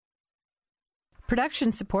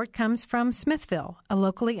Production support comes from Smithville, a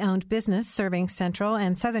locally owned business serving central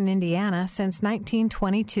and southern Indiana since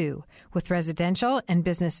 1922, with residential and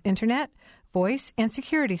business internet, voice, and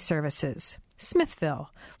security services. Smithville,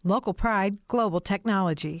 local pride, global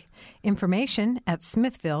technology. Information at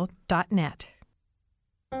smithville.net.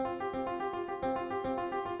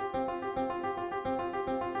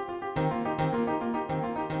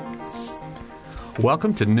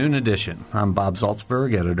 Welcome to Noon Edition. I'm Bob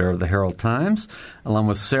Zaltzberg, editor of the Herald-Times, along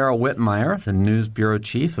with Sarah Whitmire, the News Bureau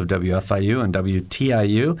Chief of WFIU and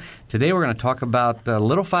WTIU. Today we're going to talk about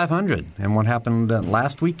Little 500 and what happened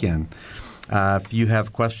last weekend. If you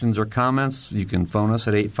have questions or comments, you can phone us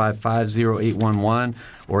at 855-0811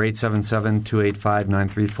 or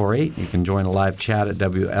 877-285-9348. You can join a live chat at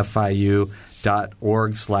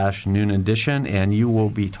WFIU.org/Noon Edition, and you will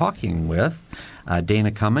be talking with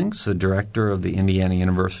Dana Cummings, the director of the Indiana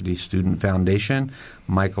University Student Foundation,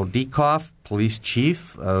 Michael Dieckhoff, police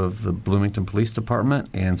chief of the Bloomington Police Department,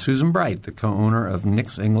 and Susan Bright, the co-owner of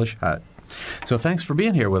Nick's English Hut. So thanks for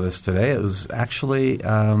being here with us today. It was actually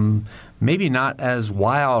maybe not as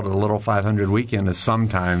wild a Little 500 weekend as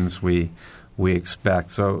sometimes we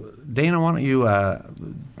expect. So, Dana, why don't you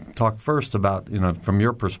talk first about, from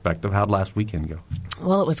your perspective, how'd last weekend go?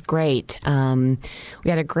 Well, it was great. We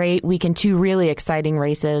had a great weekend, two really exciting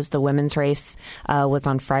races. The women's race was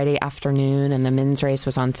on Friday afternoon, and the men's race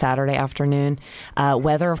was on Saturday afternoon.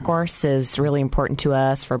 Weather, of course, is really important to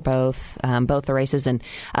us for both the races. And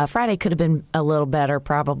Friday could have been a little better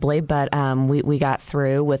probably, but we got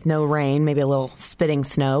through with no rain, maybe a little spitting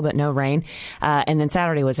snow, but no rain. And then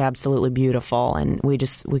Saturday was absolutely beautiful, and we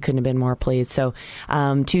couldn't have been more pleased. So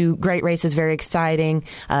two great races, very exciting.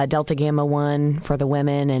 Delta Gamma won for the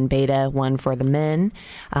women and Beta won for the men.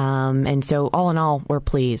 And so all in all, we're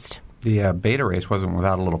pleased. The Beta race wasn't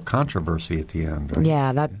without a little controversy at the end. Right?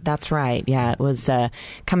 Yeah, that's right. Yeah, it was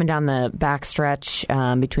coming down the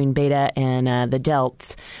backstretch between Beta and the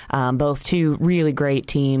Delts, both two really great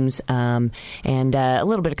teams, and a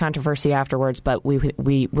little bit of controversy afterwards, but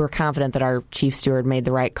we were confident that our chief steward made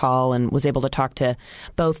the right call and was able to talk to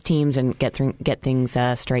both teams and get things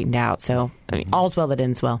straightened out. So all's well that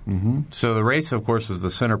ends well. Mm-hmm. So the race, of course, is the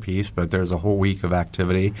centerpiece, but there's a whole week of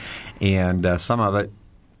activity, and some of it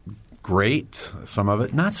great, some of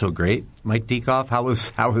it not so great. Mike Dieckhoff, how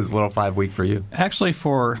was Little 5 week for you? Actually,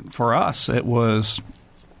 for us, it was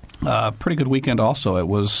a pretty good weekend also. It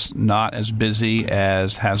was not as busy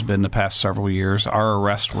as has been the past several years. Our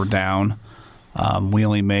arrests were down. We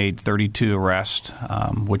only made 32 arrests,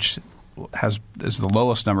 which is the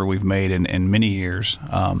lowest number we've made in many years.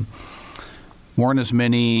 Weren't as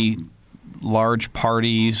many large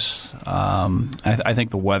parties. I think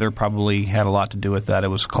the weather probably had a lot to do with that. It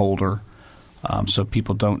was colder, so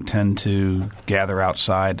people don't tend to gather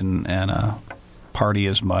outside and party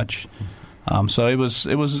as much. So it was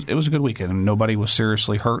a good weekend, and nobody was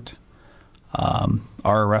seriously hurt.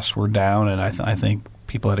 Our arrests were down, and I think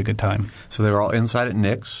people had a good time. So they were all inside at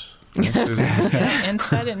Nick's. Yeah,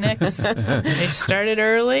 inside at Nick's. They started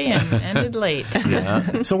early and ended late.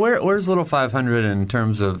 Yeah. So where's Little 500 in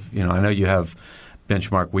terms of, I know you have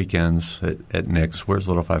benchmark weekends at Nick's. Where's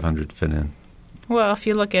Little 500 fit in? Well, if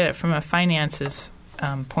you look at it from a finances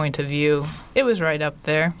point of view, it was right up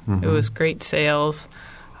there. Mm-hmm. It was great sales.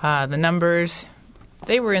 The numbers,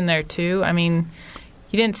 they were in there too. I mean,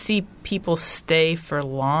 you didn't see people stay for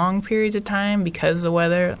long periods of time because the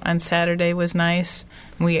weather on Saturday was nice.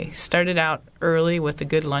 We started out early with a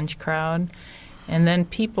good lunch crowd. And then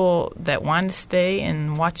people that wanted to stay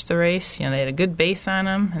and watch the race, they had a good base on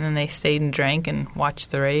them, and then they stayed and drank and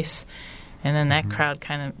watched the race. And then that crowd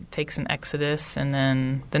kind of takes an exodus, and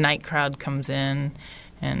then the night crowd comes in,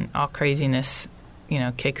 and all craziness,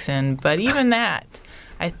 kicks in. But even that,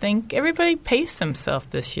 I think everybody paced themselves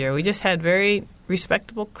this year. We just had very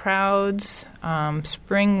respectable crowds.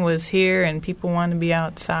 Spring was here, and people wanted to be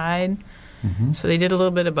outside. Mm-hmm. So they did a little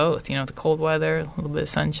bit of both, the cold weather, a little bit of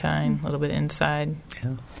sunshine, a little bit inside.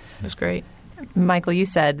 Yeah. It was great. Michael, you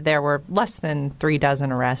said there were less than 36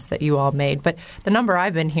 arrests that you all made, but the number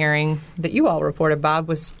I've been hearing that you all reported, Bob,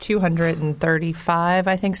 was 235,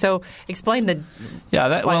 I think. So explain why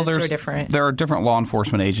those two are different. There are different law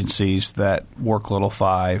enforcement agencies that work Little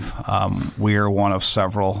 5. We are one of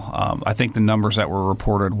several. I think the numbers that were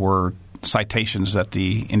reported were citations that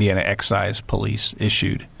the Indiana Excise Police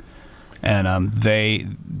issued. And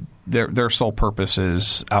their sole purpose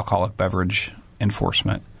is alcoholic beverage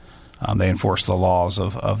enforcement. They enforce the laws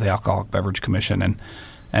of the Alcoholic Beverage Commission,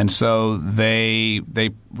 and so they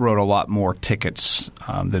wrote a lot more tickets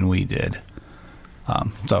than we did.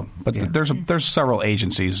 There's several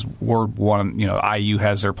agencies. We're one. IU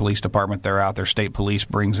has their police department. They're out there. State police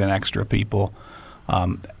brings in extra people.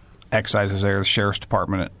 Excise is there. The sheriff's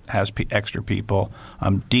department has extra people.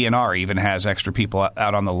 DNR even has extra people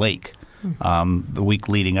out on the lake. The week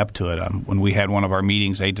leading up to it, when we had one of our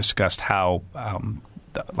meetings, they discussed how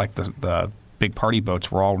the big party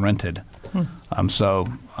boats were all rented. So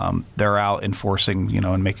they're out enforcing,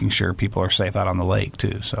 and making sure people are safe out on the lake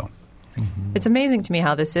too. So. It's amazing to me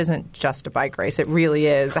how this isn't just a bike race. It really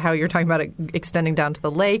is. How you're talking about it extending down to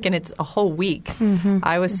the lake, and it's a whole week.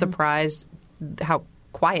 I was surprised how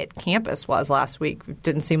quiet campus was last week. It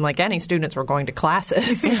didn't seem like any students were going to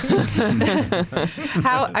classes. Dana,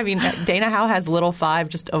 how has Little Five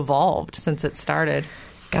just evolved since it started?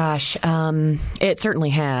 Gosh, it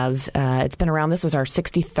certainly has. It's been around. This was our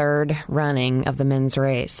 63rd running of the men's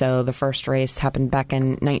race. So the first race happened back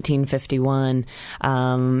in 1951.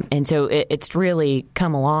 And so it's really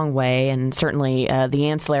come a long way. And certainly the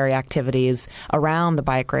ancillary activities around the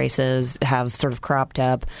bike races have sort of cropped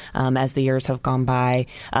up as the years have gone by.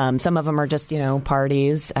 Some of them are just,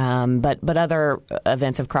 parties, but other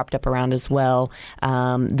events have cropped up around as well.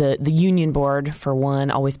 The Union Board, for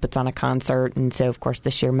one, always puts on a concert. And so, of course,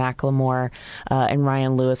 this year Macklemore and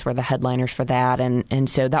Ryan Lewis were the headliners for that, and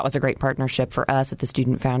so that was a great partnership for us at the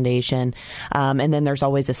Student Foundation. And then there's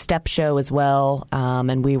always a step show as well,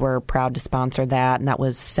 and we were proud to sponsor that, and that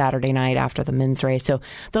was Saturday night after the men's race. So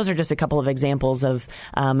those are just a couple of examples of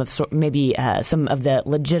maybe some of the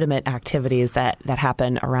legitimate activities that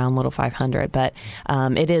happen around Little 500. But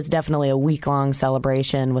it is definitely a week-long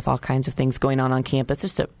celebration with all kinds of things going on campus.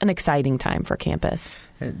 It's an exciting time for campus.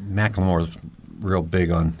 Macklemore's real big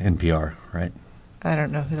on NPR, right? I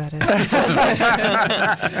don't know who that is.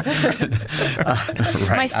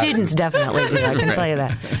 Right. My students definitely do. I can tell you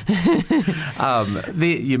that.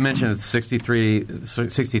 You mentioned it's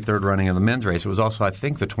 63rd running of the men's race. It was also, I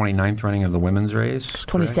think, the 29th running of the women's race.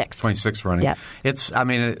 26th. 26th running. Yep.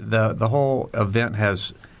 The whole event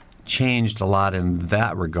has changed a lot in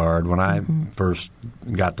that regard. When I first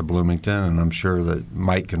got to Bloomington, and I'm sure that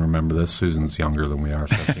Mike can remember this. Susan's younger than we are,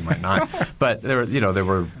 so she might not. But there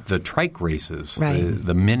were the trike races. Right.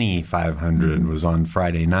 The mini 500 was on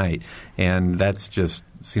Friday night, and that's just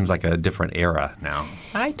seems like a different era now.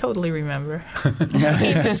 I totally remember. I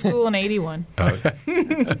came to school in '81.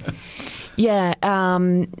 Yeah.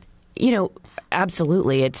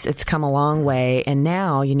 Absolutely. It's come a long way. And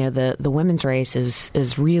now, the women's race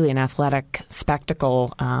is really an athletic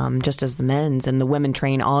spectacle, just as the men's. And the women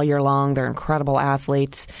train all year long. They're incredible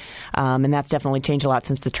athletes. And that's definitely changed a lot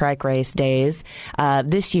since the trike race days.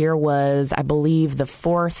 This year was, I believe, the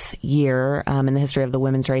fourth year in the history of the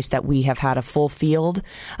women's race that we have had a full field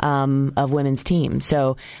of women's teams.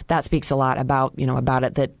 So that speaks a lot about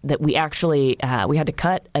it, that we actually we had to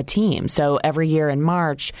cut a team. So every year in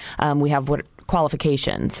March, we have what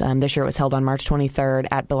qualifications. This year it was held on March 23rd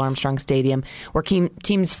at Bill Armstrong Stadium, where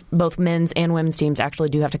teams, both men's and women's teams, actually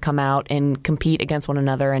do have to come out and compete against one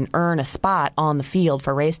another and earn a spot on the field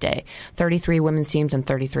for race day. 33 women's teams and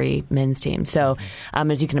 33 men's teams. So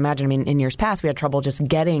as you can imagine, in years past, we had trouble just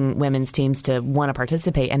getting women's teams to want to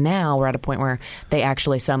participate, and now we're at a point where they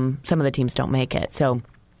actually, some of the teams don't make it. So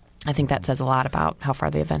I think that says a lot about how far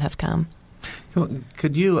the event has come.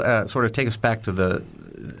 Could you sort of take us back to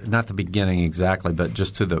not the beginning exactly, but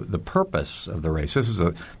just to the purpose of the race? This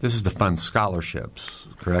is to fund scholarships,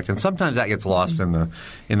 correct? And sometimes that gets lost in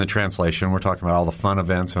the translation. We're talking about all the fun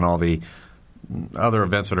events and all the other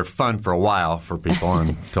events that are fun for a while for people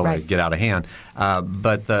until right. they get out of hand.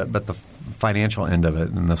 But the financial end of it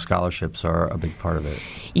and the scholarships are a big part of it.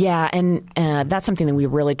 Yeah, and that's something that we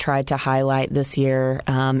really tried to highlight this year.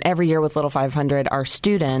 Every year with Little 500, our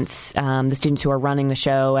students, the students who are running the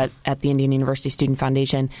show at the Indiana University Student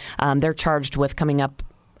Foundation, they're charged with coming up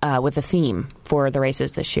with a theme for the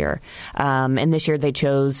races this year. And this year they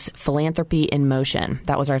chose Philanthropy in Motion.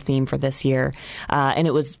 That was our theme for this year. And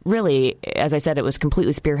it was really, as I said, it was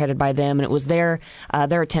completely spearheaded by them, and it was their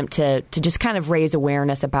attempt to just kind of raise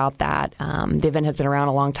awareness about that. The event has been around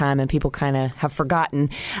a long time, and people kind of have forgotten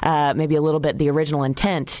maybe a little bit the original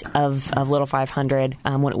intent of Little 500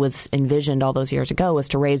 when it was envisioned all those years ago, was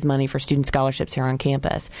to raise money for student scholarships here on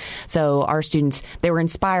campus. So our students, they were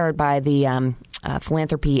inspired by the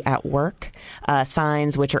Philanthropy at Work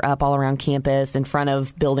signs, which are up all around campus in front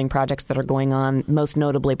of building projects that are going on, most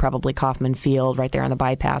notably probably Kauffman Field right there on the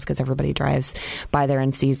bypass, because everybody drives by there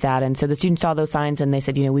and sees that. And so the students saw those signs and they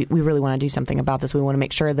said, we really want to do something about this. We want to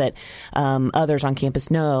make sure that others on campus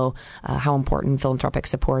know how important philanthropic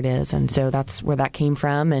support is. And so that's where that came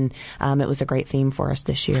from. And it was a great theme for us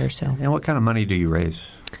this year. So. And what kind of money do you raise?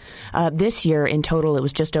 This year, in total, it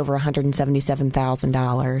was just over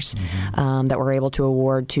 $177,000 that we're able to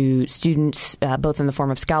award to students, both in the form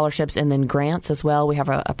of scholarships and then grants as well. We have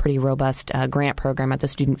a pretty robust grant program at the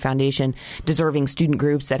Student Foundation, deserving student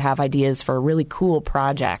groups that have ideas for really cool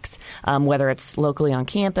projects, whether it's locally on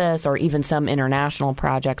campus or even some international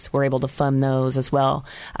projects. We're able to fund those as well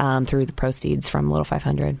through the proceeds from Little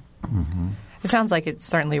 500. Mm-hmm. It sounds like it's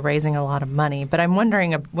certainly raising a lot of money, but I'm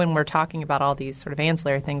wondering when we're talking about all these sort of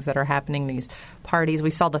ancillary things that are happening, these parties.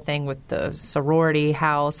 We saw the thing with the sorority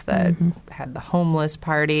house that had the homeless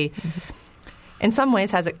party. Mm-hmm. In some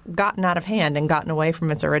ways, has it gotten out of hand and gotten away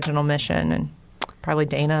from its original mission? And probably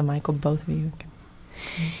Dana and Michael, both of you.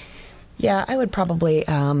 Yeah, I would probably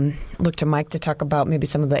look to Mike to talk about maybe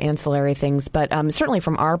some of the ancillary things, but certainly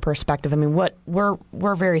from our perspective, I mean, what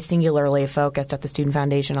we're very singularly focused at the Student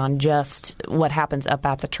Foundation on just what happens up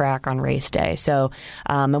at the track on race day. So,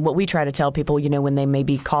 and what we try to tell people, when they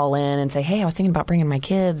maybe call in and say, "Hey, I was thinking about bringing my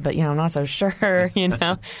kids, but I'm not so sure."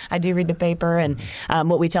 I do read the paper, and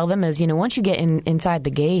what we tell them is, once you get inside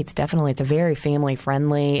the gates, definitely it's a very family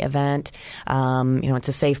friendly event. It's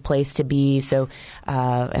a safe place to be. So,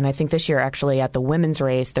 and I think this year, actually, at the women's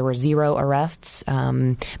race, there were 0 arrests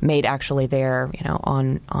made actually there,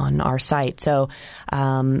 on our site. So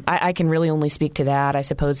I can really only speak to that, I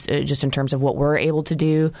suppose, just in terms of what we're able to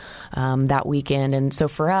do that weekend. And so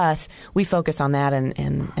for us, we focus on that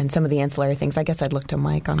and some of the ancillary things. I guess I'd look to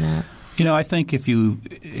Mike on that. I think if you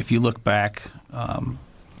look back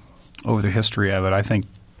over the history of it, I think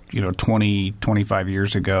 20, 25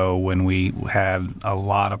 years ago when we had a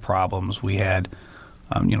lot of problems, we had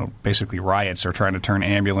basically riots or trying to turn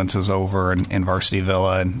ambulances over in Varsity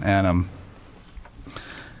Villa. And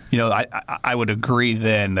I would agree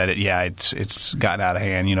then that it's gotten out of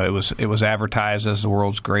hand. It was advertised as the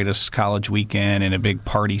world's greatest college weekend and a big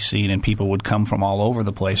party scene, and people would come from all over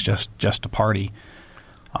the place just to party.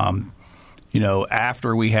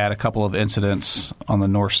 After we had a couple of incidents on the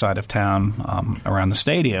north side of town around the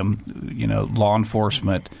stadium, law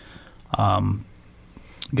enforcement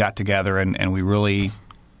got together and we really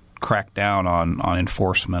cracked down on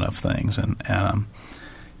enforcement of things, and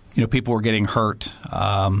people were getting hurt.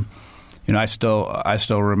 I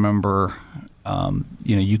still remember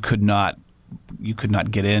you could not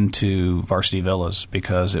get into Varsity Villas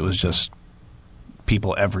because it was just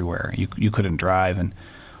people everywhere. You couldn't drive, and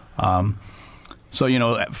so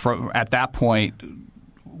at that point,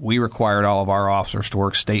 we required all of our officers to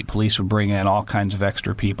work. State police would bring in all kinds of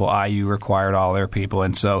extra people. IU required all their people.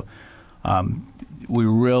 And so we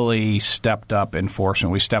really stepped up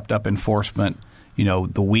enforcement. We stepped up enforcement,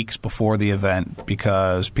 the weeks before the event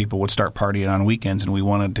because people would start partying on weekends, and we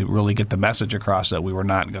wanted to really get the message across that we were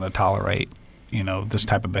not going to tolerate, this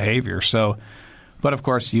type of behavior. So, but of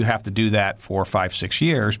course, you have to do that for 5-6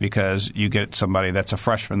 years because you get somebody that's a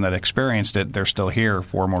freshman that experienced it. They're still here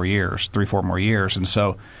 4 more years, 3-4 more years, and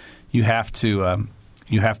so you have to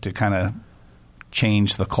kind of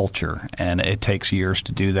change the culture, and it takes years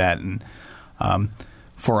to do that. And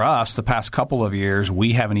for us, the past couple of years,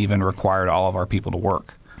 we haven't even required all of our people to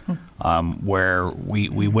work. Where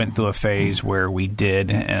we went through a phase where we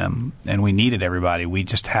did, and we needed everybody. We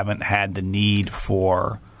just haven't had the need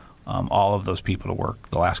for all of those people to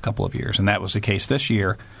work the last couple of years, and that was the case this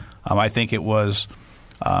year. I think it was,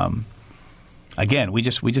 again, we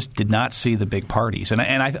just did not see the big parties, and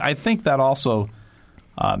I think that also,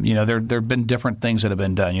 there have been different things that have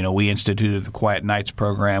been done. We instituted the Quiet Nights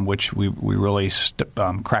program, which we really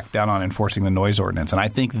cracked down on enforcing the noise ordinance, and I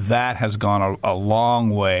think that has gone a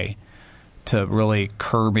long way to really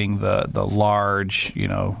curbing the large, you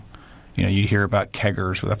hear about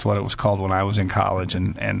keggers. That's what it was called when I was in college,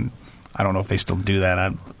 and I don't know if they still do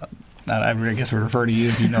that. I guess we refer to you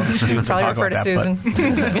if you know the students. Probably talk refer about to that,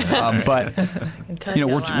 Susan. But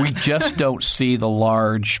we just don't see the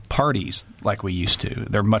large parties like we used to.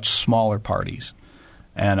 They're much smaller parties,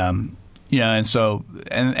 and and so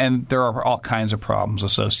there are all kinds of problems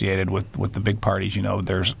associated with the big parties.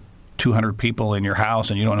 There's 200 people in your house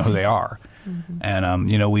and you don't know who they are. Mm-hmm.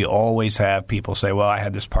 And we always have people say, "Well, I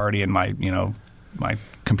had this party and my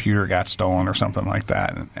computer got stolen" or something like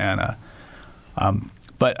that.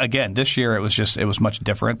 But again, this year it was much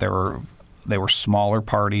different. They were smaller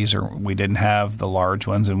parties, or we didn't have the large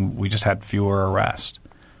ones, and we just had fewer arrests.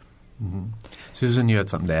 Mm-hmm. Susan, you had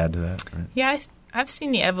something to add to that, right? Yeah, I've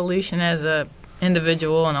seen the evolution as a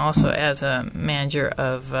individual and also as a manager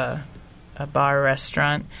of a bar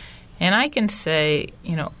restaurant. And I can say,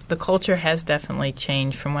 the culture has definitely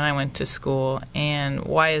changed from when I went to school. And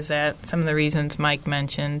why is that? Some of the reasons Mike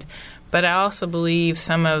mentioned. But I also believe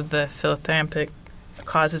some of the philanthropic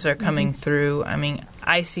causes are coming through. I mean,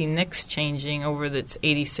 I see Knicks changing over its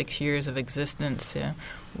 86 years of existence.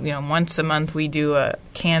 Once a month we do a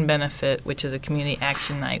Can Benefit, which is a community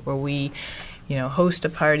action night where we host a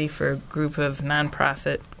party for a group of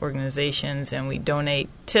nonprofit organizations, and we donate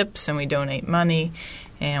tips and we donate money.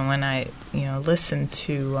 And when I listen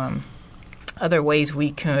to other ways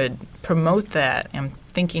we could promote that, I'm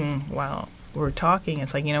thinking while we're talking,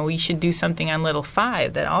 it's like, we should do something on Little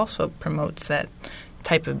 5 that also promotes that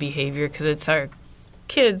type of behavior, because it's our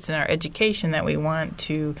kids and our education that we want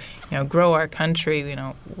to grow our country.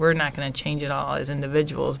 We're not going to change it all as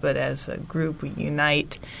individuals, but as a group we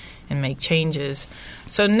unite and make changes.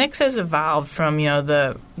 So Knicks has evolved from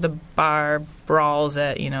the bar brawls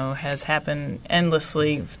that has happened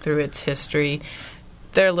endlessly through its history.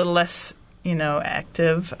 They're a little less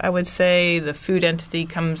active, I would say. The food entity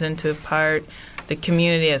comes into part. The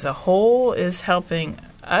community as a whole is helping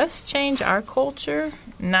us change our culture,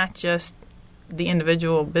 not just the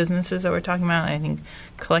individual businesses that we're talking about. I think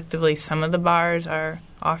collectively some of the bars are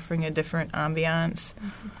offering a different ambiance.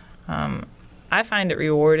 I find it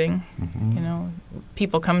rewarding.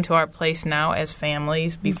 People come to our place now as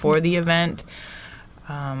families before the event.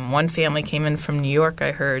 One family came in from New York,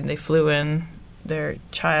 I heard. They flew in their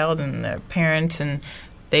child and their parents, and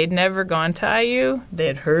they'd never gone to IU. They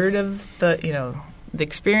had heard of the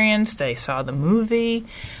experience. They saw the movie.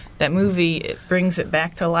 That movie, it brings it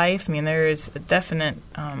back to life. I mean, there is a definite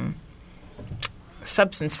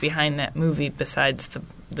substance behind that movie besides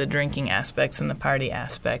the drinking aspects and the party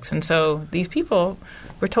aspects. And so these people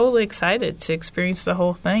were totally excited to experience the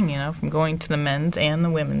whole thing, from going to the men's and the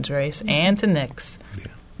women's race and to Knicks. Yeah.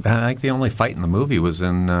 I think the only fight in the movie was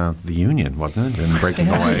in the Union, wasn't it? In Breaking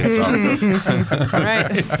Away. So.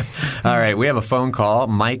 Right. All right, we have a phone call.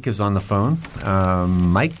 Mike is on the phone.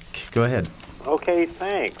 Mike, go ahead. Okay,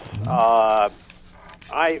 thanks. I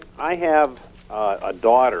have a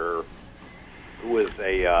daughter who was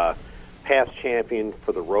a past champion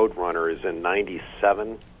for the Roadrunners in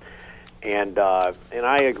 '97, and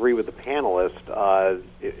I agree with the panelists.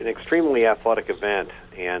 An extremely athletic event,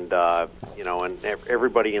 and and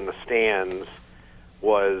everybody in the stands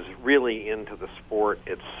was really into the sport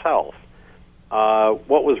itself.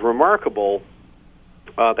 What was remarkable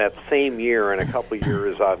that same year and a couple of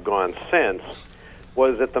years I've gone since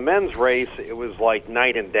was at the men's race, it was like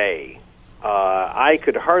night and day. I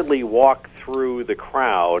could hardly walk through the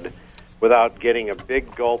crowd without getting a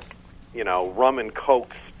big gulp, rum and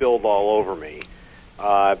Coke spilled all over me.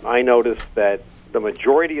 I noticed that the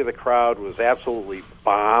majority of the crowd was absolutely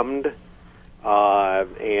bombed,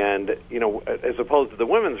 and, as opposed to the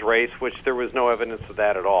women's race, which there was no evidence of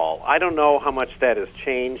that at all. I don't know how much that has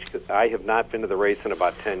changed, 'cause I have not been to the race in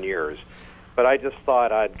about 10 years. But I just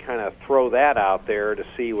thought I'd kind of throw that out there to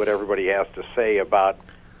see what everybody has to say about,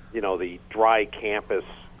 the dry campus,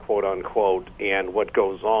 quote unquote, and what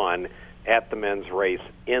goes on at the men's race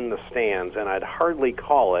in the stands. And I'd hardly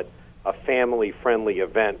call it a family-friendly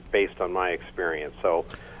event based on my experience. So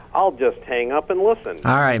I'll just hang up and listen.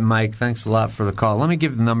 All right, Mike, thanks a lot for the call. Let me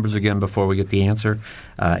give the numbers again before we get the answer.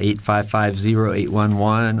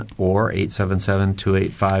 855-0811 or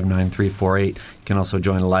 877-285-9348. You can also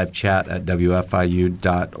join a live chat at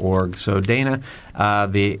wfiu.org. So, Dana,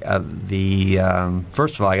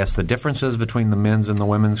 first of all, I guess the differences between the men's and the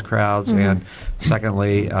women's crowds, and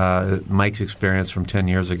secondly, Mike's experience from 10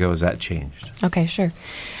 years ago, has that changed? Okay, sure.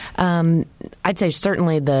 I'd say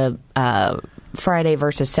certainly the Friday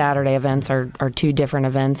versus Saturday events are two different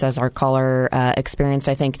events, as our caller experienced.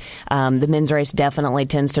 I think the men's race definitely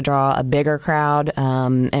tends to draw a bigger crowd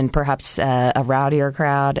and perhaps a rowdier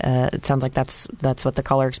crowd. It sounds like that's what the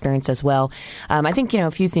caller experienced as well. I think a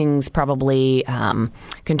few things probably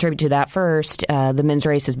contribute to that. First, the men's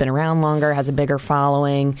race has been around longer, has a bigger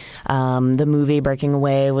following. The movie Breaking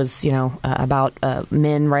Away was about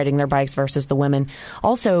men riding their bikes versus the women.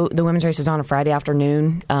 Also, the women's race is on a Friday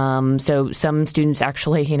afternoon, so some students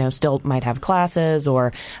actually, still might have classes,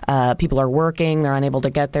 or people are working, they're unable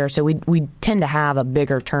to get there. So we tend to have a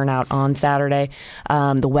bigger turnout on Saturday.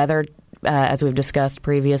 The weather, as we've discussed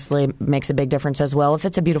previously, makes a big difference as well. If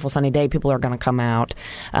it's a beautiful sunny day, people are going to come out.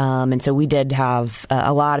 And so we did have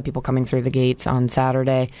a lot of people coming through the gates on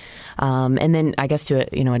Saturday. And then I guess to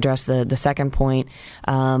address the second point,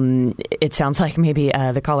 it sounds like maybe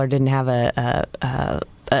the caller didn't have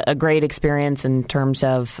a great experience in terms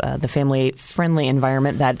of the family-friendly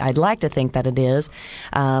environment that I'd like to think that it is.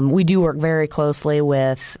 We do work very closely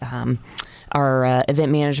with our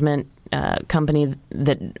event management company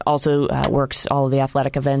that also works all of the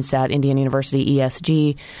athletic events at Indiana University,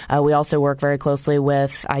 ESG. We also work very closely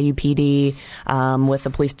with IUPD, with the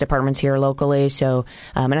police departments here locally. So,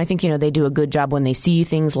 and I think, they do a good job when they see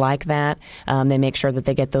things like that. They make sure that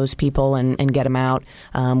they get those people and get them out.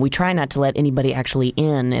 We try not to let anybody actually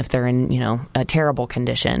in if they're in, a terrible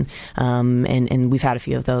condition. And we've had a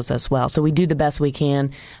few of those as well. So we do the best we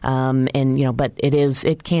can. But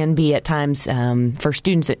it can be at times, for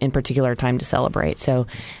students in particular, time to celebrate. So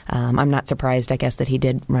I'm not surprised, I guess, that he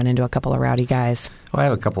did run into a couple of rowdy guys. Well, I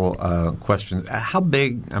have a couple questions. How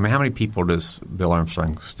many people does Bill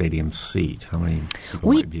Armstrong Stadium seat? How many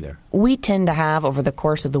people might be there? We tend to have, over the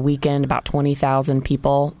course of the weekend, about 20,000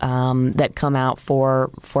 people that come out for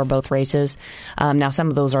both races. Now, some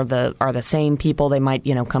of those are the same people. They might,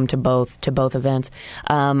 come to both events.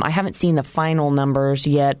 I haven't seen the final numbers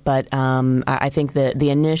yet, but I think the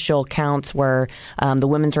initial counts were the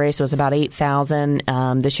women's race was about 8,000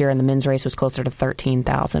 this year, and the men's race was closer to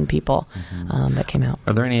 13,000 people that came out.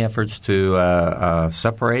 Are there any efforts to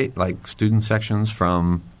separate, like, student sections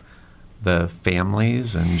from the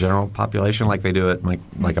families and general population like they do at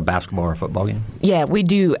like a basketball or a football game? Yeah, we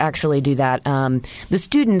do actually do that. The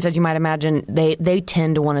students, as you might imagine, they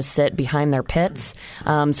tend to want to sit behind their pits.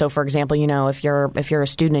 So, for example, if you're a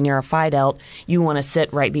student and you're a Phi Delt, you want to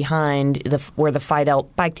sit right behind where the Phi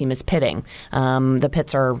Delt bike team is pitting. The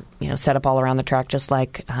pits are set up all around the track, just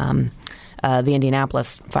like the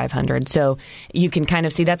Indianapolis 500. So you can kind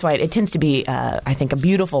of see that's why it tends to be, I think, a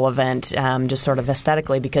beautiful event, just sort of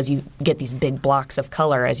aesthetically, because you get these big blocks of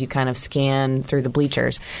color as you kind of scan through the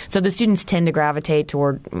bleachers. So the students tend to gravitate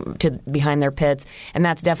to behind their pits, and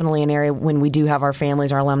that's definitely an area when we do have our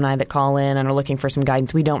families, our alumni that call in and are looking for some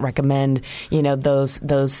guidance. We don't recommend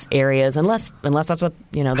those areas unless that's what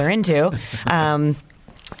they're into.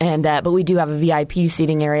 But we do have a VIP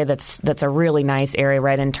seating area that's a really nice area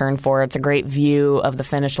right in turn 4. It's a great view of the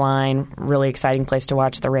finish line, really exciting place to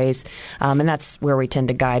watch the race. And that's where we tend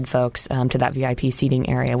to guide folks to that VIP seating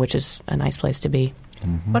area, which is a nice place to be.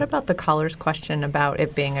 Mm-hmm. What about the colors question about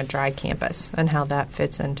it being a dry campus and how that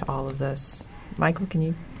fits into all of this? Michael, can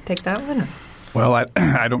you take that one? Well,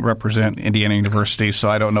 I don't represent Indiana University, so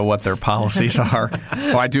I don't know what their policies are.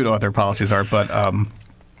 Well, I do know what their policies are, but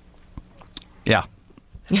yeah.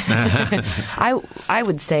 I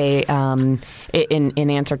would say in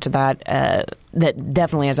answer to that that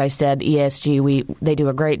definitely, as I said, ESG they do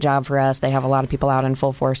a great job for us. They have a lot of people out in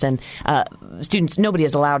full force, and students, nobody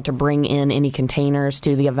is allowed to bring in any containers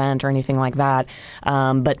to the event or anything like that.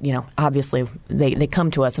 But obviously they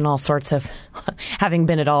come to us in all sorts of having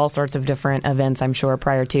been at all sorts of different events, I'm sure,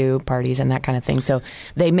 prior to parties and that kind of thing. So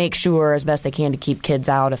they make sure as best they can to keep kids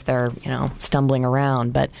out if they're stumbling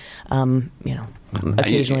around. But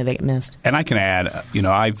occasionally they get missed. And I can add,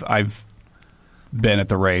 I've been at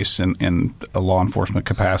the race in a law enforcement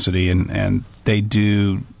capacity, and they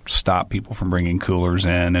do stop people from bringing coolers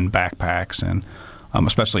in and backpacks, and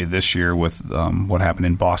especially this year with what happened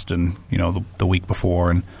in Boston, the week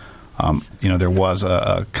before. And, there was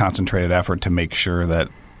a concentrated effort to make sure that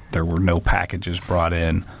there were no packages brought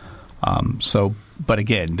in. But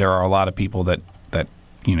again, there are a lot of people that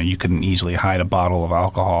you can easily hide a bottle of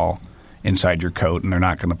alcohol inside your coat, and they're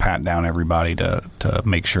not going to pat down everybody to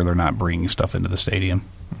make sure they're not bringing stuff into the stadium.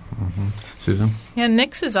 Mm-hmm. Susan? Yeah,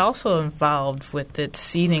 Nick's is also involved with its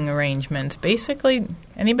seating arrangements. Basically,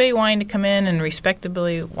 anybody wanting to come in and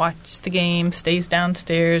respectably watch the game stays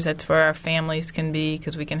downstairs. That's where our families can be,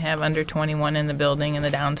 because we can have under 21 in the building in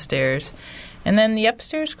the downstairs. And then the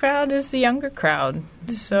upstairs crowd is the younger crowd.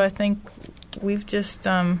 So I think we've just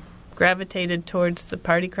gravitated towards the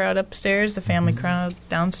party crowd upstairs, the family crowd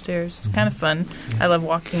downstairs. It's kind of fun. I love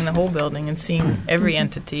walking the whole building and seeing every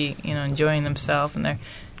entity, enjoying themselves, and they're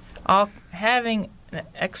all having an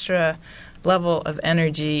extra level of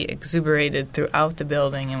energy exuberated throughout the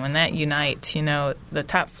building. And when that unites, the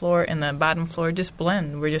top floor and the bottom floor just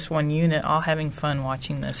blend. We're just one unit, all having fun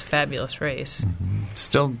watching this fabulous race. Mm-hmm.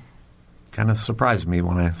 Still kind of surprised me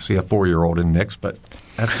when I see a 4-year-old in Knicks, but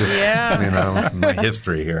that's just my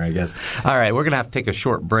history here, I guess. All right, we're going to have to take a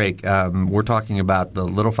short break. We're talking about the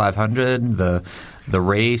Little 500, the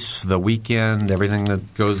race, the weekend, everything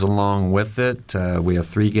that goes along with it. We have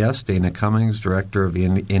 3 guests: Dana Cummings, director of the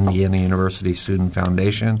Indiana University Student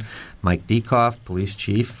Foundation; Mike Diekoff, police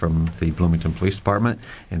chief from the Bloomington Police Department;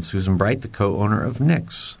 and Susan Bright, the co-owner of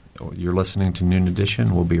Knicks. You're listening to Noon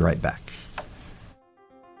Edition. We'll be right back.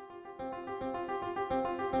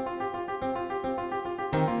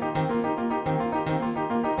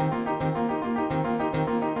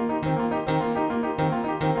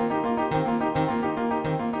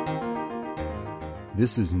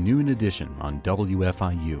 This is Noon Edition on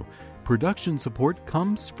WFIU. Production support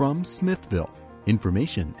comes from Smithville.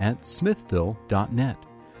 Information at smithville.net.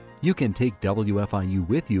 You can take WFIU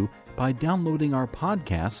with you by downloading our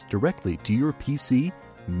podcasts directly to your PC,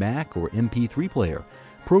 Mac, or MP3 player.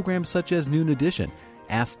 Programs such as Noon Edition,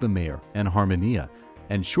 Ask the Mayor, and Harmonia,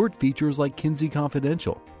 and short features like Kinsey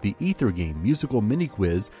Confidential, the Ether Game musical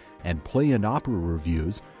mini-quiz, and play and opera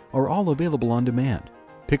reviews are all available on demand.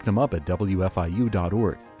 Pick them up at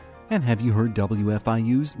WFIU.org. And have you heard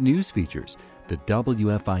WFIU's news features? The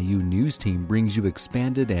WFIU News Team brings you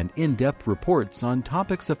expanded and in-depth reports on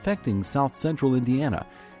topics affecting South Central Indiana.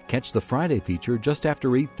 Catch the Friday feature just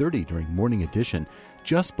after 8:30 during Morning Edition,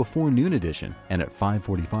 just before Noon Edition, and at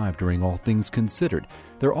 5:45 during All Things Considered.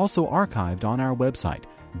 They're also archived on our website,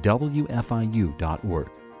 WFIU.org.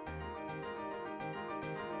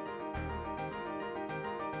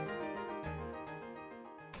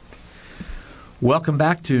 Welcome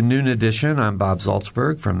back to Noon Edition. I'm Bob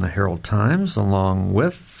Zaltzberg from the Herald-Times, along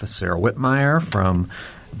with Sarah Whitmire from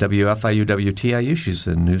WFIU WTIU. She's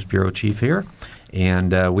the News Bureau Chief here.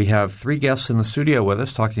 And we have three guests in the studio with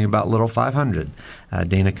us talking about Little 500.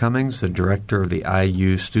 Dana Cummings, the director of the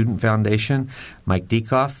IU Student Foundation, Mike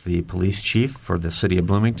Diekoff, the police chief for the city of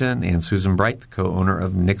Bloomington, and Susan Bright, the co-owner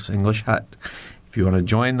of Nick's English Hut. If you want to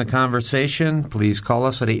join the conversation, please call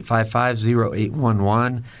us at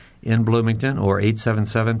 855-0811 in Bloomington or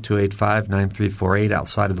 877-285-9348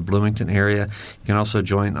 outside of the Bloomington area. You can also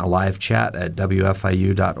join a live chat at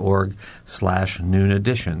wfiu.org/Noon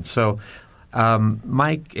Edition. So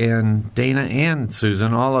Mike and Dana and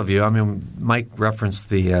Susan, all of you, I mean, Mike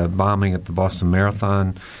referenced the bombing at the Boston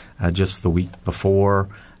Marathon just the week before.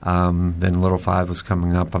 Then Little Five was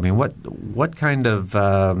coming up. I mean, what kind of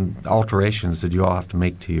alterations did you all have to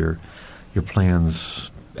make to your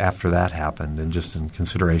plans after that happened, and just in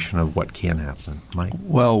consideration of what can happen? Mike?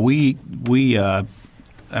 Well, we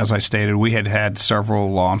as I stated, we had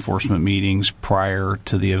several law enforcement meetings prior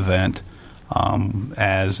to the event.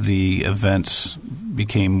 As the events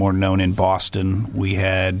became more known in Boston, we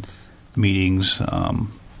had meetings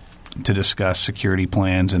to discuss security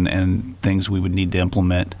plans and things we would need to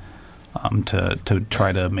implement to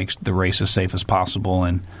try to make the race as safe as possible.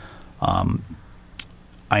 And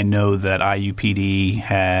I know that IUPD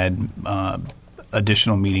had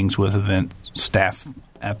additional meetings with event staff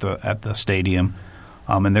at the stadium,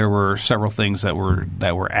 and there were several things that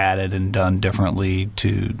were added and done differently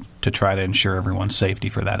to try to ensure everyone's safety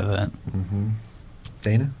for that event. Mm-hmm.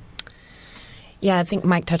 Dana? Yeah, I think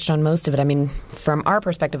Mike touched on most of it. I mean, from our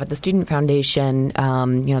perspective at the Student Foundation,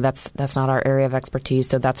 that's not our area of expertise,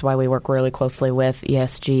 so that's why we work really closely with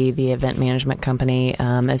ESG, the event management company,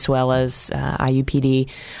 as well as IUPD.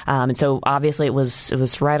 And so obviously it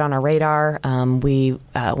was right on our radar. We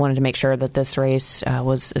wanted to make sure that this race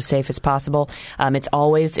was as safe as possible. It's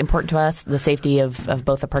always important to us. The safety of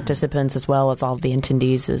both the participants as well as all of the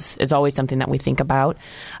attendees is always something that we think about.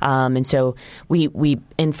 And so we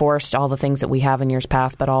enforced all the things that we have in years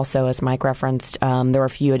past, but also, as Mike referenced, there were a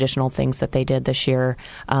few additional things that they did this year,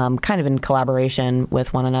 kind of in collaboration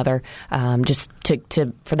with one another, just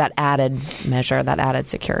to for that added measure, that added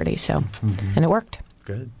security. So, and it worked.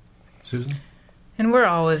 Good. Susan? And we're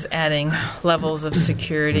always adding levels of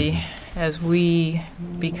security. As we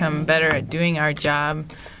become better at doing our job,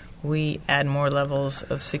 we add more levels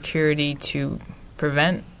of security to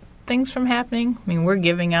prevent things from happening. I mean, we're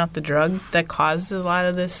giving out the drug that causes a lot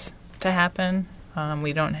of this to happen.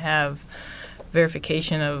 We don't have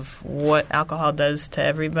verification of what alcohol does to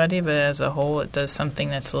everybody, but as a whole it does something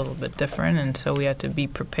that's a little bit different, and so we have to be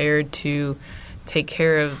prepared to take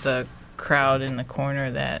care of the crowd in the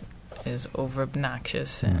corner that is over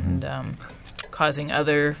obnoxious and causing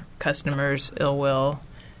other customers ill will.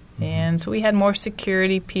 And so we had more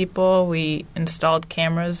security people. We installed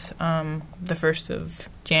cameras the 1st of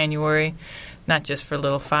January, not just for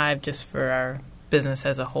Little Five, just for our business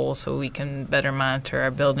as a whole, so we can better monitor.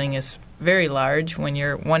 Our building is very large. When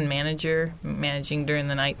you're one manager managing during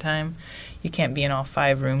the nighttime, you can't be in all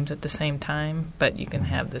 5 rooms at the same time, but you can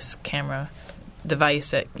have this camera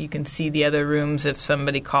device that you can see the other rooms. If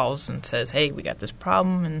somebody calls and says, hey, we got this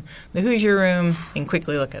problem in the Hoosier room, you can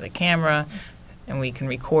quickly look at a camera and we can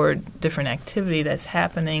record different activity that's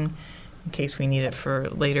happening in case we need it for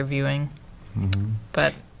later viewing.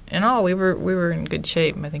 But in all, we were in good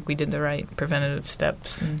shape. I think we did the right preventative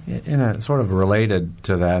steps. In a sort of related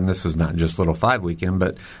to that, and this is not just Little Five weekend,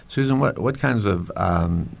 but Susan, what kinds of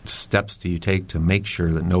steps do you take to make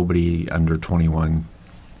sure that nobody under 21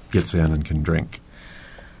 gets in and can drink?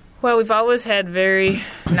 Well, we've always had very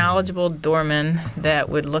knowledgeable doormen that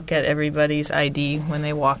would look at everybody's ID when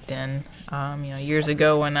they walked in. Years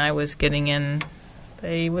ago when I was getting in,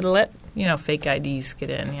 they would let, fake IDs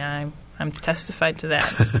get in. Yeah, I'm testified to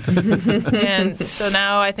that. And so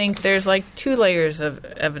now I think there's like 2 layers of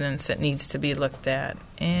evidence that needs to be looked at.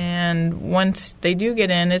 And once they do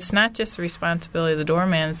get in, it's not just the responsibility of the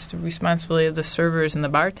doorman, it's the responsibility of the servers and the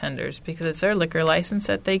bartenders, because it's their liquor license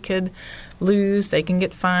that they could lose. They can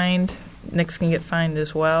get fined. Nicks can get fined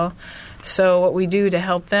as well. So what we do to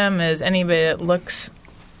help them is anybody that looks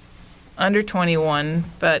under 21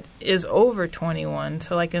 but is over 21,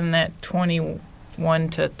 so like in that 21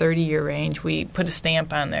 to 30-year range, we put a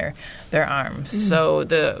stamp on their arms. Mm-hmm. So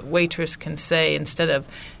the waitress can say, instead of,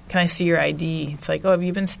 "Can I see your ID?" it's like, "Oh, have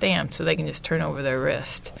you been stamped?" So they can just turn over their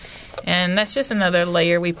wrist. And that's just another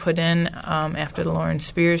layer we put in after the Lauren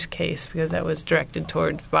Spears case, because that was directed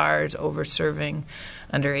towards bars over-serving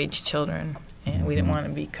underage children. And we didn't want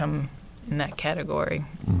to become in that category.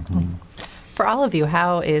 Mm-hmm. For all of you,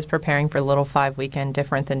 how is preparing for Little Five weekend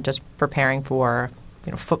different than just preparing for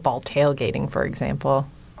football tailgating, for example?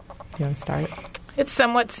 You want to start? It's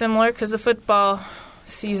somewhat similar because the football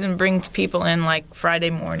season brings people in like Friday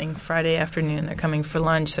morning, Friday afternoon. They're coming for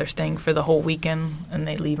lunch. They're staying for the whole weekend, and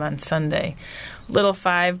they leave on Sunday. Little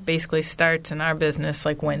Five basically starts in our business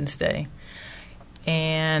like Wednesday,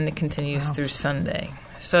 and it continues through Sunday.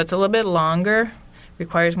 So it's a little bit longer,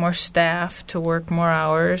 requires more staff to work more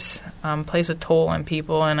hours, plays a toll on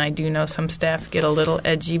people, and I do know some staff get a little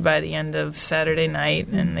edgy by the end of Saturday night,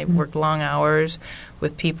 and they work long hours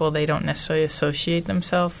with people they don't necessarily associate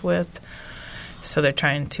themselves with. So they're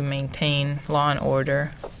trying to maintain law and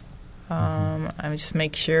order. I just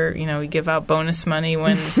make sure, we give out bonus money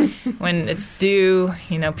when when it's due.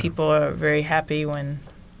 People are very happy when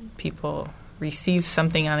people receive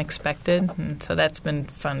something unexpected, and so that's been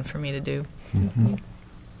fun for me to do. Mm-hmm.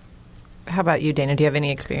 How about you, Dana? Do you have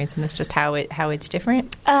any experience in this, just how it's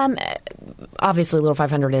different? Obviously, Little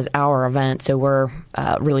 500 is our event, so we're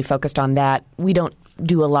really focused on that. We don't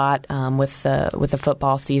do a lot with the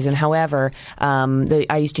football season. However, the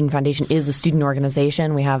IU Student Foundation is a student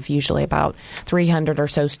organization. We have usually about 300 or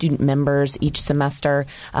so student members each semester,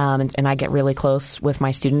 and I get really close with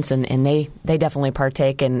my students, and they definitely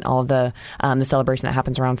partake in all the celebration that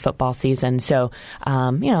happens around football season. So,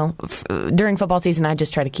 during football season, I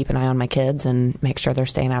just try to keep an eye on my kids and make sure they're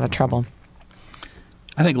staying out of trouble.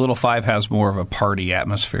 I think Little Five has more of a party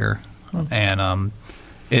atmosphere, and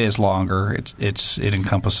it is longer. It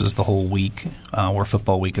encompasses the whole week, where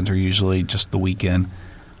football weekends are usually just the weekend.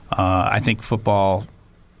 I think football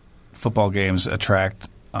games attract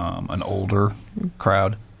an older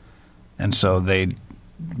crowd, and so they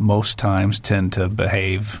most times tend to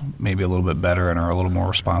behave maybe a little bit better and are a little more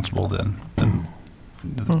responsible than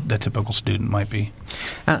the typical student might be.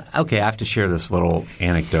 Okay, I have to share this little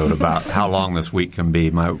anecdote about how long this week can be.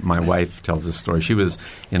 My wife tells this story. She was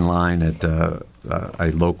in line at a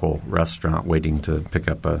local restaurant waiting to pick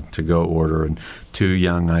up a to-go order, and 2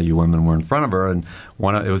 young IU women were in front of her, and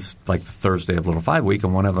it was like the Thursday of Little Five week,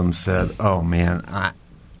 and one of them said, "Oh, man,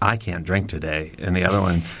 I can't drink today." And the other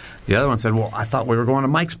one said, "Well, I thought we were going to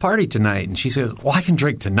Mike's party tonight." And she said, "Well, I can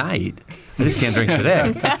drink tonight. I just can't drink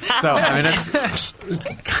today." So, that's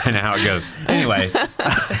kind of how it goes. Anyway.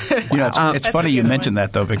 It's funny you mentioned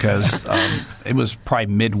that, though, because it was probably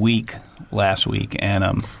midweek last week,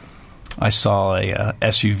 and I saw a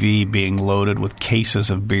SUV being loaded with cases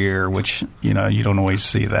of beer, which, you don't always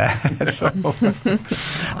see that. So.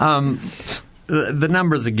 The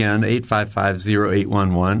numbers again,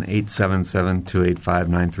 855-0811,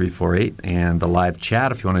 877-285-9348, and the live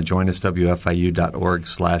chat if you want to join us,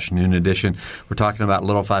 wfiu.org/noon edition. We're talking about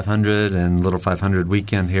Little 500 and Little 500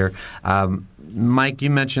 weekend here. Mike, you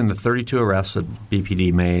mentioned the 32 arrests that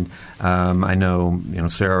BPD made. I know,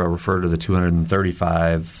 Sarah referred to the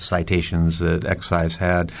 235 citations that excise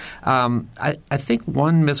had. I think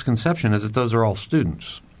one misconception is that those are all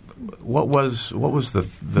students. What was the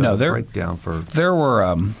breakdown for? There were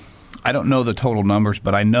I don't know the total numbers,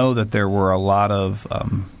 but I know that there were a lot of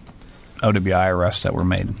OWI arrests that were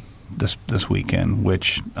made this weekend,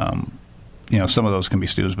 which some of those can be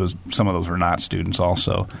students, but some of those are not students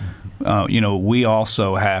also. We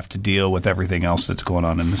also have to deal with everything else that's going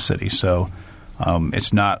on in the city. So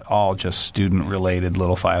it's not all just student-related,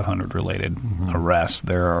 Little 500-related arrests.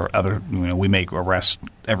 There are other, we make arrests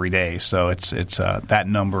every day. So it's that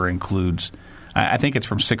number includes, I think it's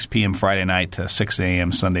from 6 p.m. Friday night to 6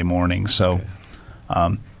 a.m. Sunday morning. So,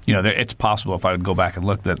 it's possible if I would go back and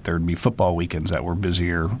look that there would be football weekends that were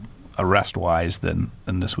busier arrest-wise than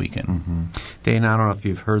this weekend. Mm-hmm. Dana, I don't know if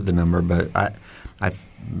you've heard the number, but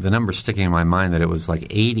the number's sticking in my mind that it was like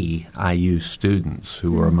 80 IU students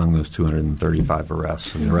who were among those 235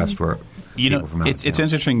 arrests, and the rest were people from out of town. It's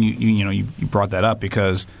interesting you brought that up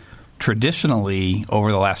because traditionally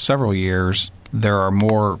over the last several years there are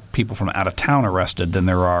more people from out of town arrested than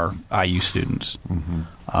there are IU students.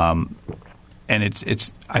 Mm-hmm. And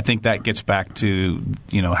it's I think that gets back to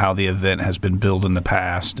how the event has been billed in the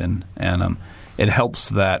past, and it helps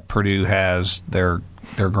that Purdue has their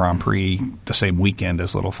Grand Prix the same weekend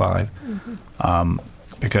as Little Five,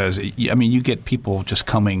 because you get people just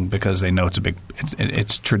coming because they know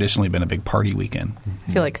it's traditionally been a big party weekend.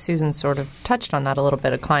 I feel like Susan sort of touched on that a little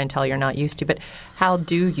bit, a clientele you're not used to. But how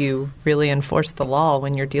do you really enforce the law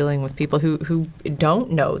when you're dealing with people who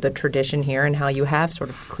don't know the tradition here, and how you have sort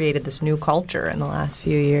of created this new culture in the last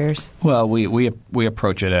few years? Well, we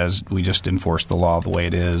approach it as we just enforce the law the way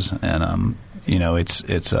it is, and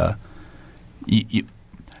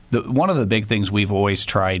one of the big things we've always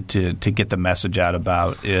tried to get the message out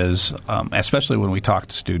about is, especially when we talk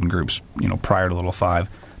to student groups, prior to Little Five,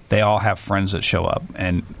 they all have friends that show up.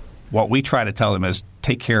 And what we try to tell them is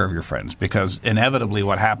take care of your friends, because inevitably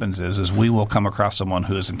what happens is we will come across someone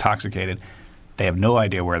who is intoxicated. They have no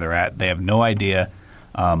idea where they're at. They have no idea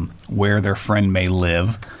where their friend may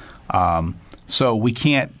live. So we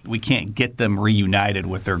can't get them reunited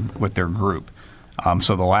with their group.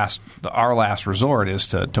 So our last resort is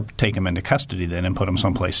to take them into custody then and put them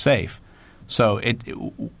someplace safe. So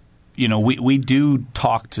we do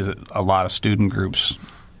talk to a lot of student groups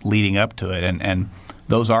leading up to it, and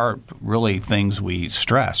those are really things we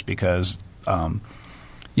stress because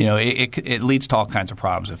it leads to all kinds of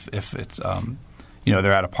problems if it's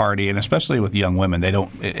they're at a party, and especially with young women,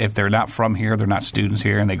 if they're not from here, they're not students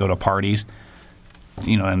here, and they go to parties,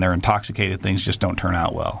 and they're intoxicated, things just don't turn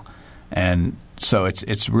out well. And so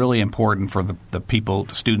it's really important for the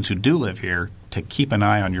students who do live here to keep an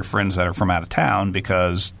eye on your friends that are from out of town,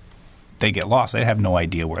 because they get lost. They have no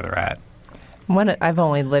idea where they're at. I've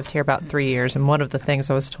only lived here about 3 years, and one of the things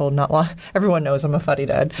I was told not long, everyone knows I'm a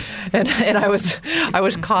fuddy-dud, and I was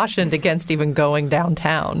cautioned against even going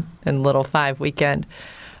downtown in Little Five weekend.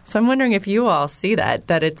 So I'm wondering if you all see that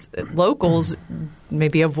it's locals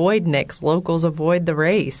maybe avoid Nick's, locals avoid the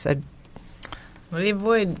race. Well, they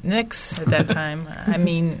avoid Nick's at that time.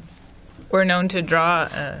 We're known to draw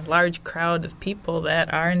a large crowd of people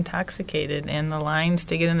that are intoxicated, and the lines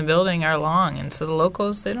to get in the building are long. And so the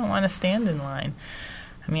locals, they don't want to stand in line.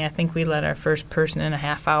 I think we let our first person in a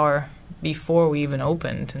half hour before we even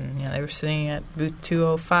opened. And they were sitting at booth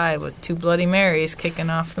 205 with 2 Bloody Marys kicking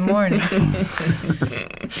off the morning.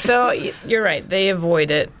 So you're right. They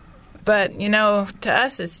avoid it. But, to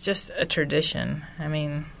us, it's just a tradition.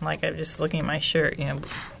 Like I'm just looking at my shirt,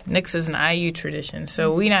 Nick's is an IU tradition.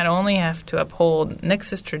 So we not only have to uphold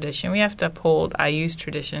Nick's tradition, we have to uphold IU's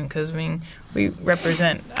tradition, because, we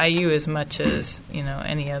represent IU as much as,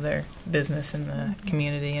 any other business in the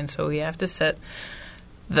community. And so we have to set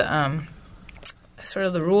the sort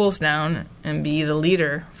of the rules down and be the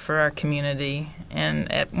leader for our community.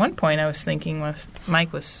 And at one point I was thinking, when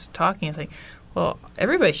Mike was talking, it's like, well,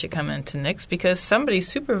 everybody should come into Nick's because somebody's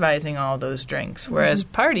supervising all those drinks. Whereas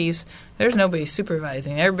parties, there's nobody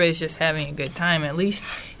supervising. Everybody's just having a good time. At least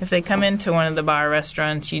if they come into one of the bar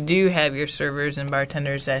restaurants, you do have your servers and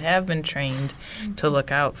bartenders that have been trained to look